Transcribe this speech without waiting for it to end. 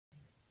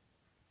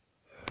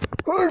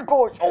Hey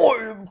guys, I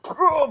am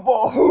Jabba.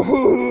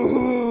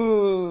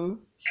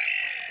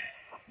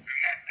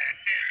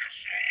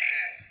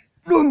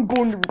 I'm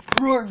going to be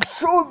playing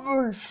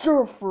Subway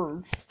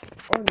Surfers.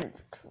 I need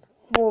to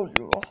follow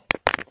you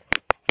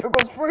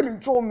because Freddy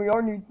told me I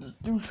need to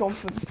do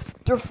something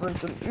different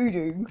than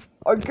eating.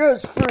 I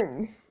guess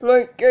playing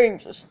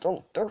games is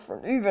still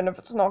different, even if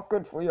it's not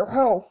good for your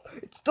health.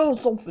 It's still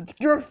something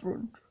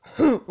different.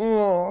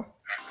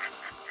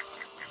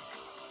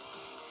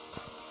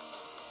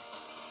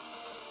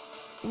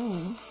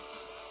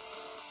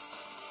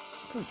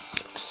 Pretty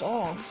sick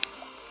song.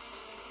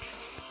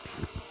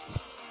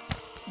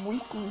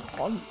 Weekly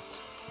Hunt.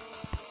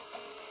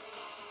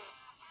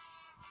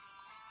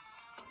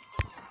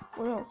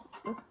 What else?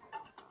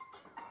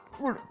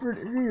 What a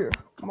pretty here.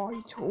 My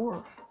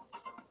tour.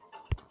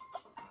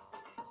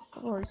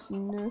 I've already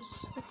seen this.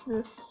 What's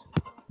this?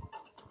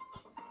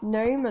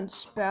 Name and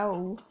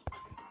spell.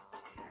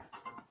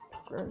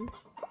 Okay.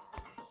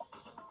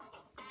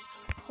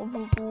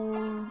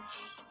 Hoverboards.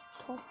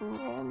 Topper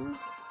on.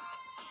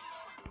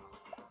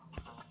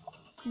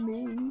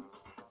 Me.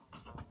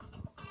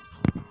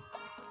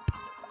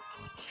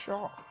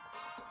 Shop.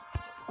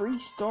 Free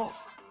stuff.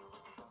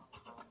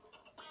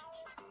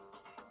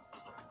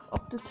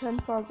 Up to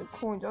 10,000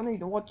 coins. I need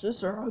to watch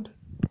this ad.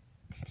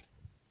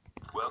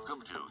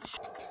 Welcome to.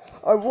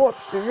 I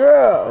watched the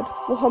ad.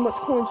 Well, how much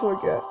coins do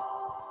I get?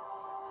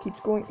 Keeps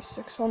going to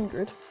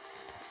 600.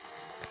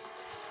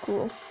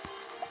 Cool.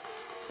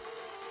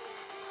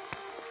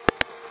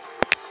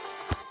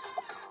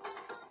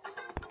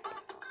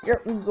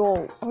 Get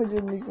result. I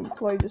didn't even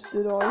play this,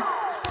 did I?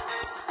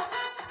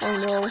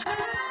 Oh no. It's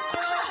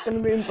gonna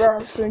be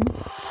embarrassing.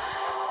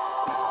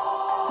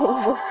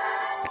 So,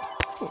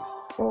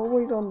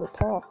 always on the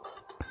top.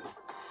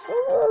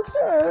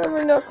 I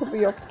mean, that could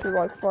be up to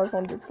like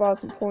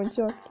 500,000 points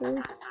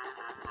after.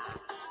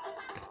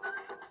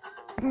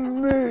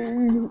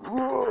 Me.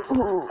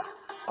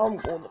 I'm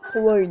gonna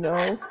play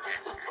now.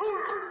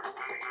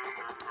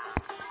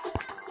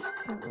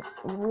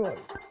 Right.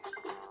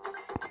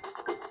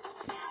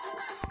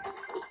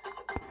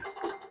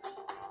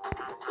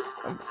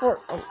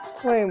 I'm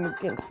playing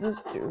against this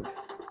dude.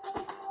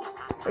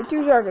 Wait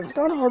 2 seconds, it's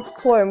kinda hard to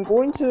play. I'm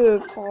going to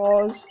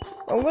pause.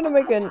 I'm gonna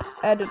make an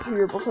edit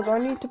here because I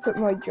need to put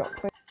my jump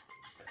thing.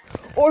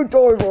 I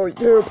died right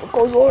there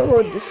because I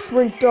had to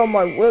shrink down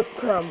my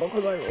webcam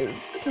because it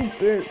was too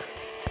big.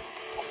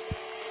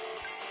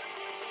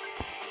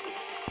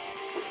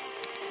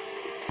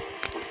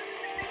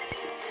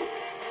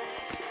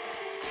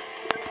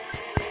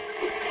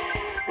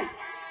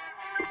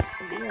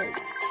 Right.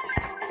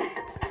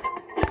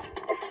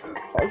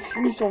 I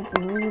see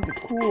something really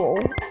cool.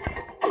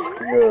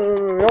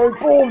 Yeah, I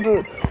called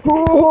it!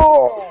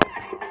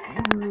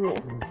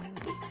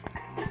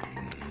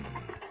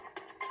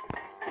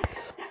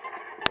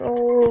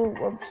 Oh,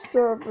 I'm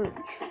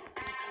savage.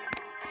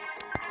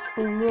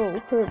 Oh no,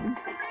 him.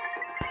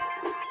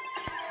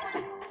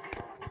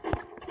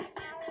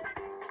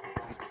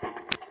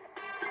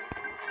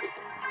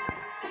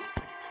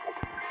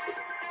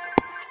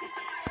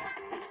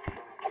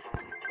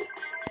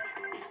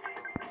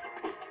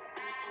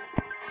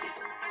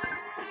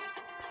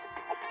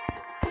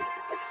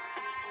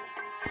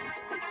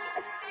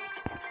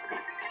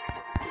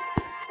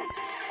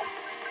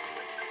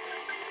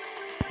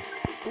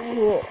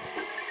 Whoa.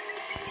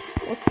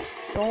 What's the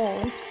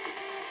song?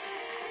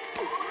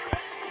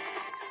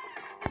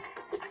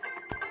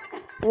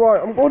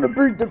 Right, I'm gonna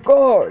beat the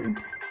guy.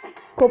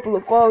 Couple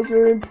of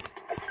thousand.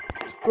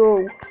 Let's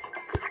go.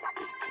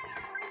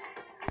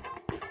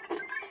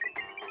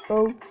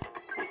 Oh.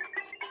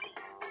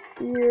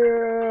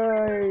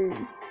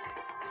 Yay.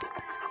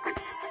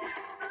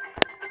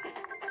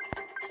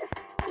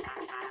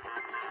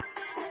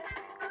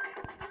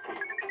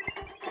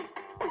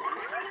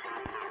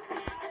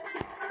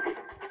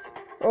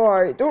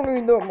 Alright, don't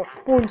need that much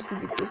points to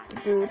beat this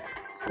dude.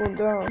 It's going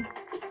down.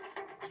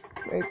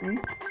 Maybe.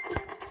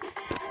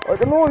 I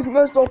can always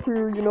mess up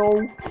here, you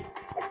know.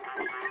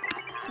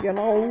 You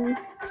know.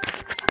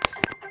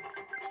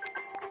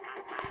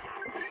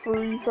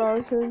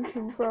 3,000,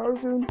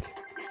 2,000.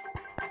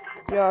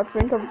 Yeah, I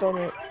think I've done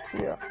it.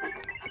 Yeah.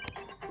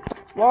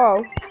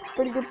 Wow, it's a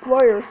pretty good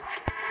player.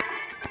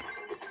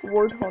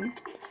 Word hunt.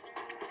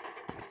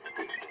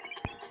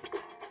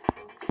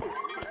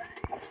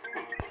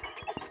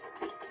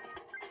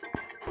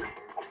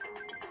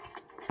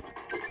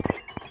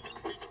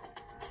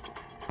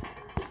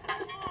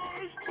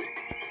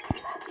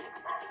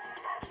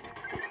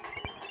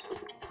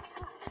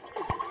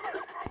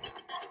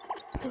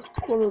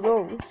 One of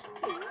those.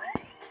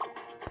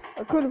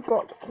 I could have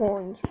got the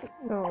coins, but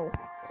no.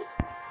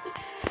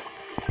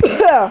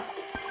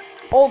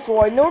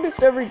 Also, I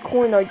noticed every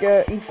coin I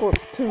get equals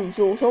 2,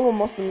 so someone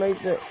must have made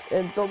the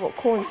double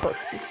coin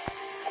purchase.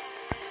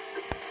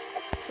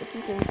 Which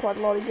is in quite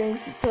a lot of games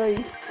you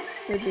play.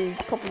 Maybe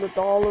a couple of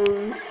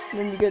dollars, and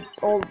then you get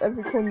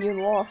every coin you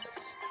unlock.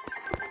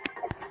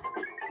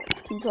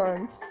 2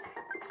 times.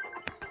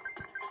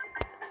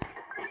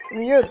 I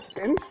mean, yeah, the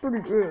game's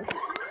pretty good.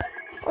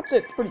 That's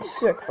it, pretty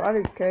sick, but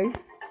okay.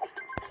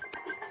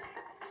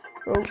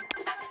 Oh.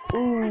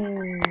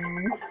 Ooh.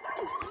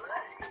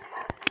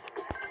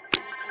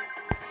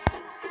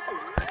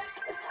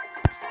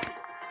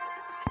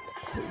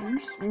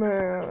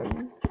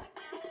 Policeman.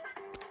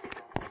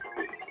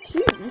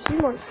 You see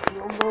my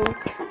struggle?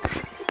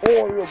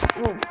 Oh, you're so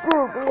good at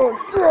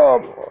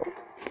Jabba.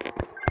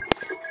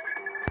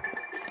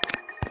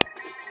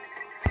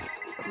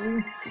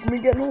 Let me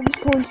get all these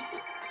coins.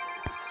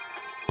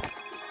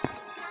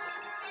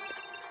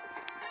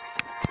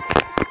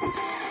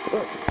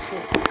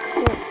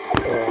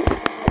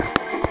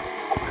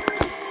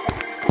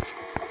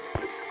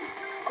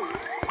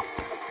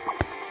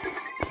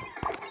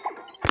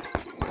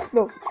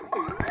 No.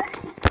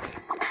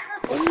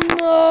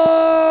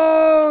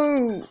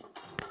 No!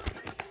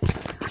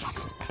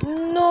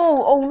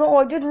 No! Oh no,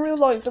 I didn't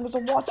realize there was a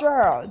watch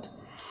ad.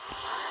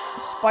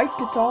 Spike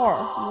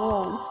guitar.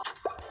 Whoa.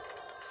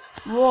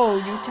 Whoa,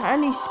 you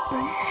tiny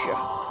spaceship.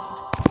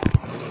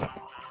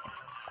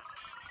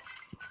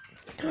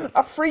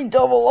 A free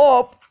double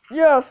up.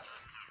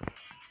 Yes.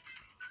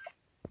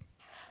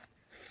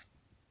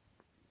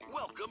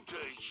 Welcome to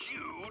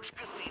huge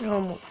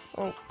casino.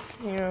 Oh,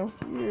 yeah.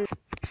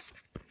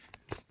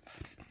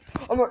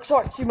 I'm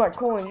excited to see my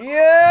coin.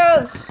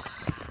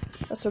 Yes!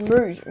 That's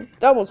amazing.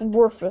 That was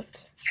worth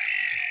it.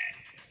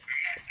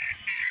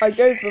 I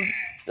gave them.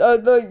 I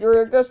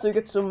guess they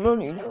get some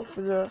money now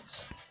for that.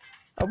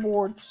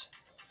 Awards.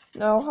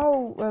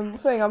 Now,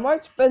 I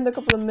might spend a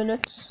couple of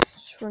minutes.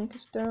 Shrink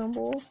this down,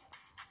 boy.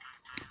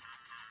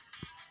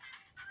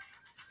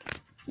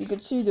 You can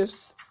see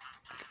this,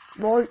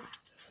 right?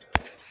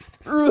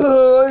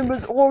 I'm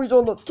always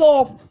on the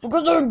top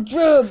because I'm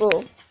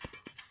Jabba.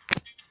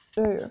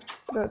 There,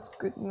 that's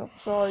good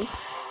enough size.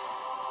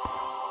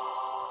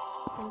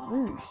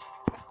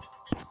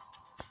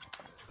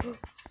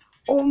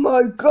 Oh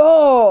my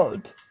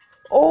god!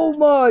 Oh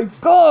my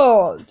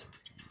god!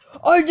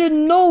 I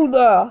didn't know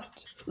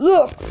that!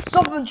 Look!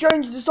 Something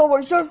changed the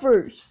Subway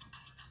Surfers!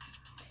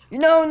 You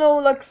now know,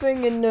 like,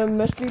 thing in the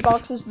mystery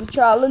boxes, the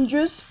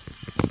challenges?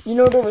 You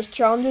know there was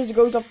challenges, it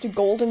goes up to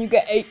gold and you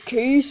get 8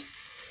 keys?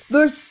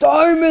 There's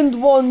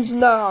diamond ones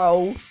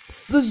now!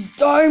 There's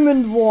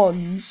diamond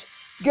ones!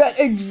 Get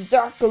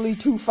exactly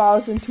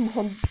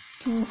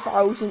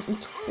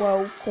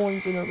 2,012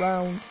 coins in a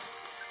round.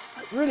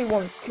 I really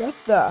want to get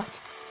that.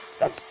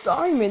 That's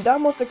diamond. That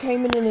must have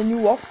came in a new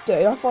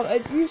update. I thought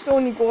it used to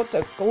only go up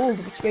to gold,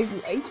 which gave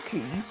you 8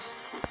 keys.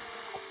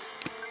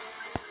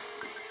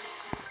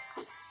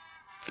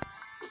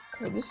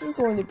 Okay, this is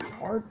going to be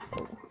hard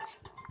though.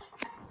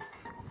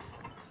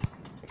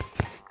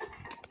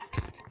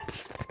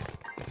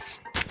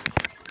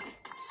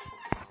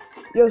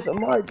 Yes,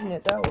 I'm marking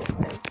it that way.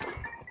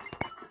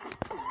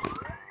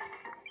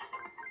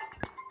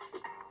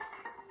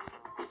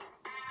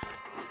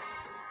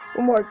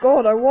 Oh my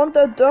god, I want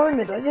that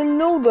diamond. I didn't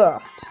know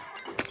that.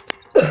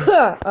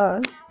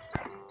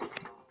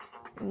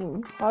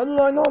 How did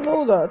I not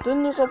know that?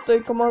 Didn't this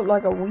update come out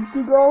like a week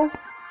ago?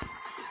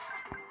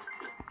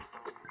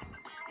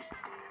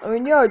 I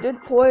mean, yeah, I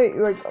did play,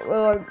 I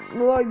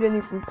didn't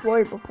even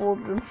play before,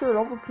 but I'm sure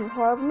other people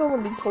have.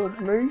 Nobody told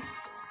me.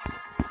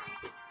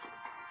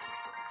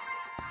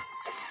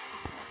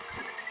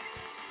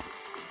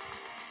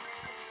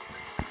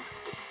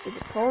 The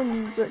guitar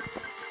music.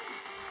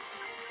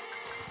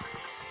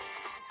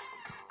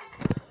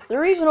 The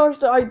reason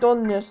I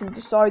done this and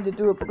decided to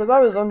do it because I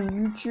was on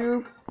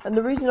YouTube, and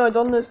the reason I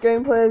done this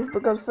gameplay is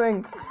because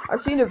I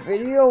seen a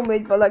video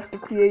made by like the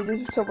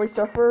creators of Subway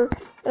Surfer,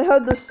 and it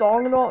had the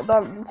song and all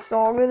that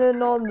song in it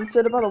and all, and it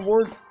said about a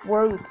world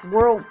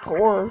tour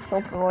or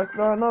something like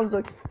that, and I was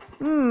like,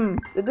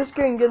 did this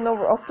game get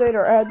another update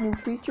or add new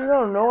features? I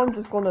don't know. I'm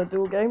just gonna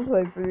do a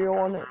gameplay video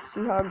on it,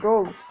 see how it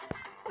goes.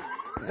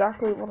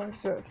 Exactly what I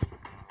said.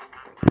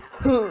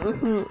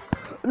 And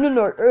then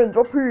I end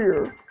up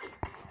here.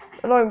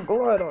 And I'm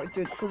glad I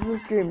did, because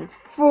this game is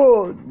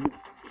fun.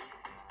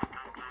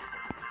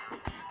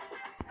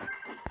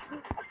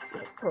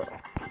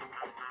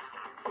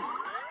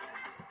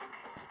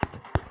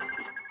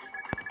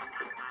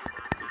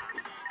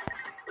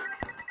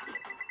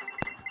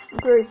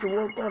 Okay, so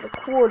we're about a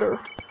quarter.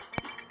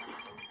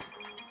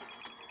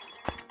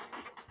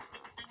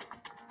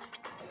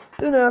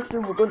 Then after,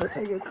 we're going to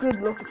take a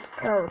good look at the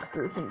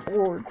characters and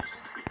boards.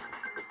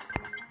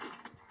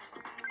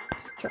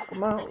 Let's check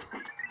them out.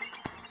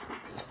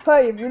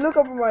 Hey, if you look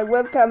up on my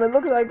webcam, it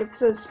looks like it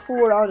says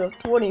 4 out of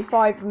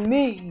 25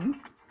 me.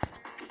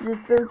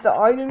 There's the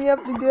item you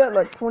have to get,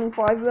 like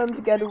 25 of them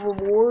to get a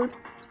reward.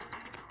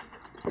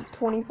 Like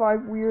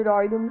 25 weird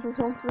items or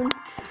something.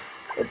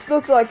 It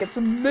looks like it's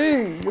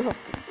me you have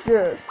to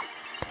get.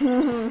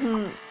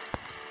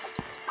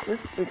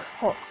 This big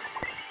hut.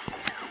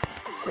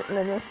 Sitting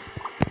in it.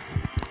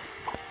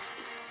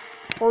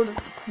 Part of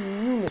the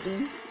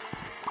community.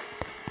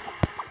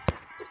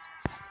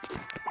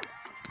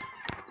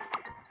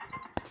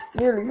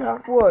 Nearly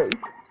halfway.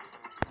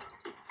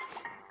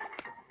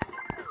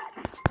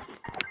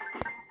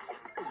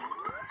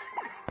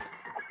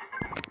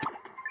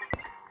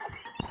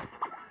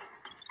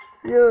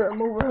 Yeah,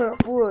 I'm over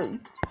halfway.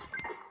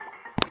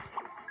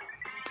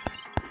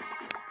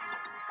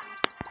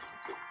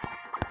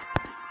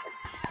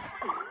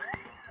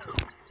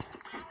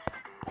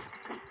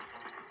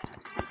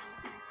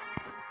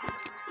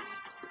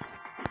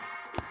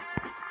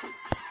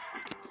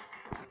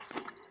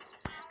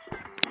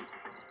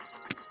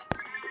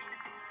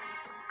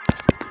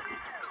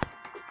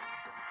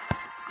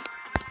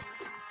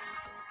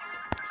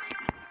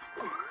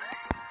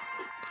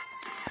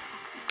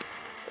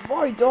 If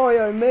I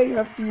die, I may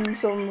have to use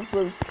some of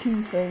those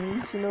key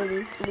things, you know,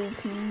 those blue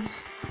keys.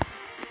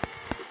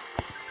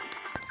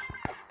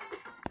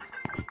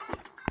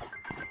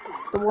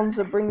 The ones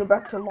that bring you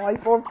back to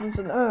life, or if there's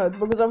an ad,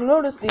 because I've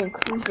noticed the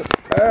increase of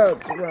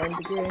ads around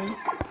the game.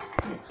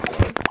 So,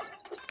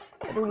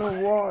 I don't know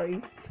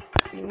why.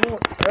 The more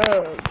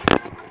ads,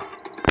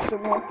 the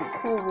more the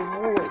cool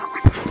rewards.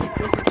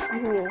 This is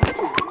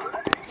cool.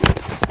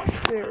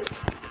 There.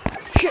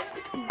 Shit!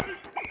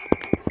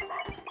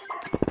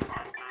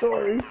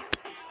 Sorry.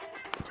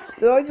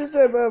 Did I just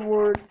say a bad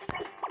word?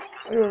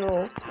 I don't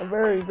know. I'm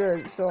very,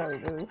 very sorry,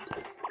 dude.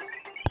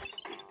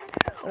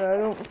 And I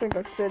don't think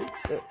I said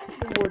the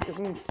word that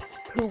means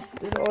poop,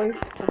 did I?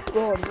 Oh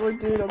god, if I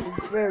did, I'd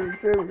be very,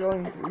 very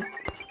angry.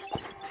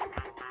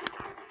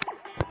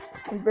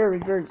 I'm very,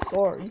 very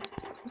sorry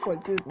if I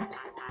didn't.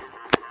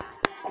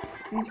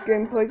 These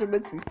gameplays are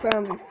meant to be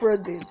family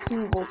friendly and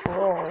suitable for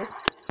all.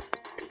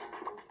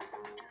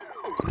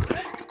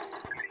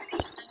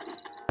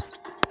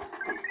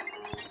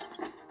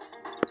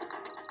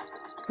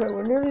 Okay,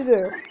 we're nearly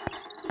there.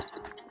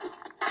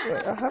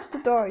 Wait, I have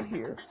to die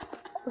here.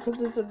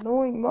 Because it's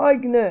annoying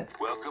magnet.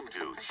 Welcome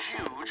to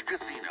Huge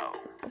Casino.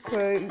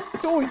 Okay,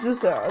 it's always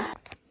this ad.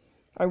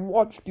 I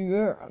watched the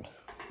ad.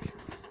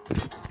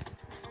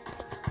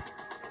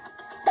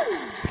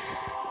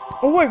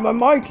 Oh wait, my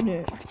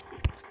magnet.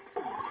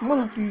 I'm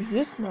gonna have to use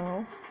this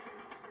now.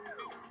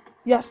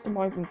 Yes, the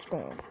magnet's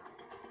gone.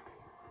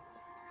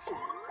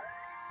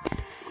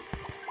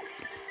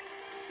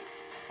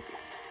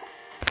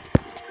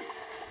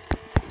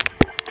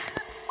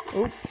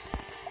 Oops.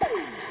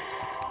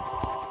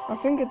 I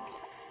think it's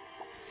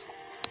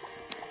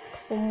a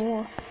couple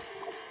more.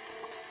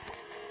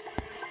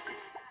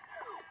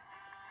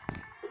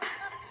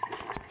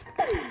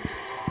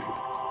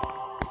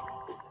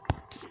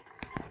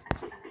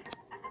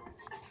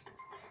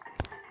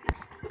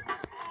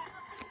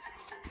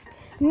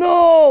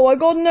 No, I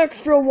got an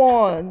extra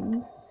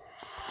one.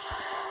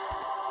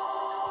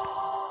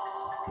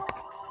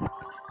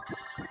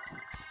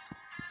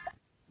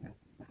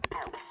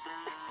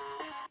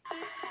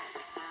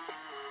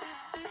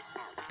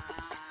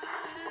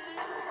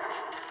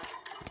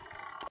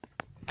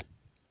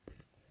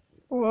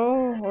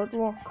 Well, hard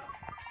luck.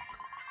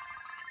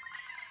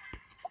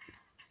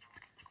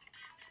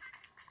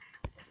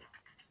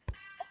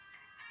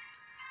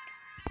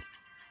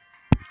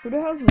 Who the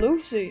hell's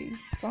Lucy?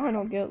 Fine,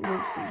 I'll get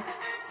Lucy.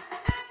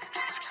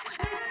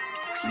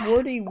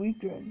 Woody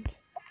Weekend.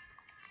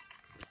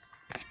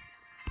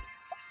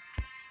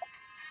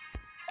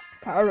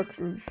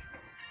 Characters.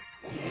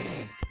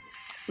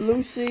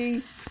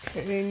 Lucy,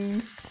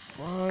 King,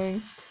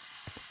 Frank,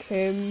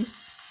 Kim,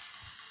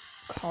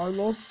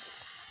 Carlos,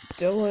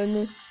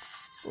 Dylan,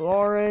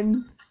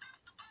 Lauren,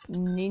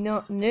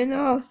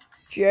 Nina,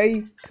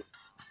 Jake,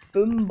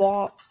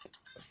 Boombot,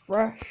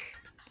 Fresh,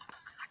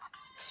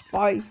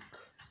 Spike.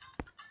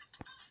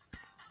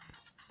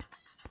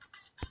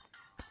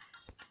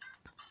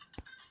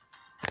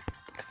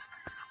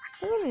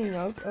 Are there any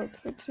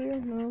outfits here?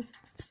 No.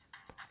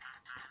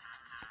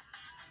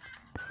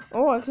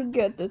 Oh, I could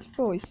get this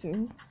boy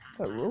soon.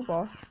 That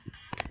robot.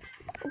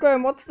 Okay,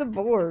 and what's the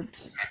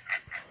boards?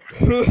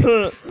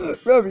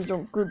 Maybe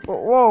some good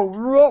board. Whoa,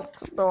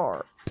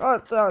 Rockstar!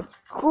 That sounds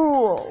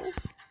cool!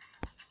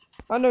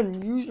 And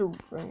an user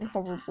thing,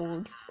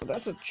 hoverboard. Oh,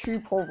 that's a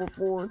cheap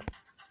hoverboard.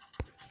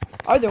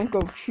 I don't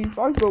go cheap,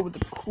 I go with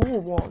the cool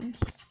ones.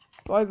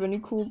 Do I have any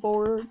cool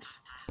boards?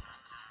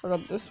 I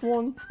got this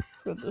one.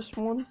 I got this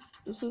one.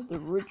 This is the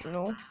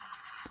original.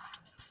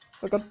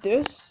 I got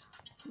this.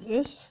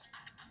 This.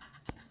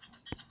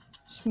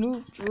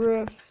 Smooth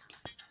drift.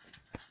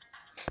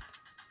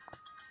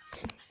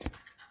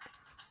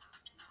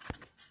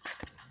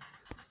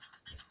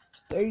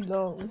 Stay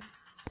low.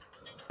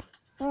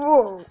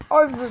 Whoa,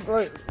 I think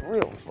I had a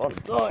real fun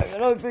time,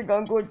 and I think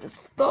I'm going to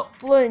stop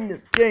playing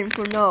this game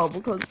for now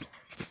because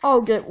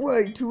I'll get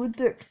way too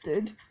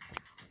addicted.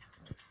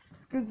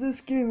 Because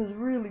this game is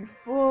really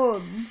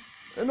fun,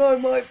 and I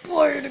might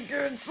play it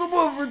again some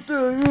other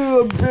day.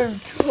 I'm very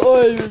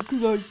tired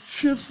because I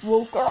just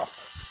woke up,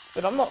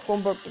 but I'm not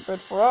going back to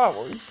bed for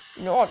hours.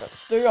 You know, I gotta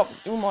stay up and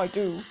do my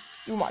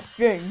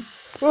thing.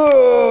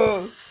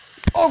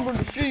 I'm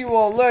gonna see you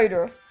all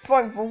later.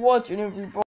 Thanks for watching, everybody.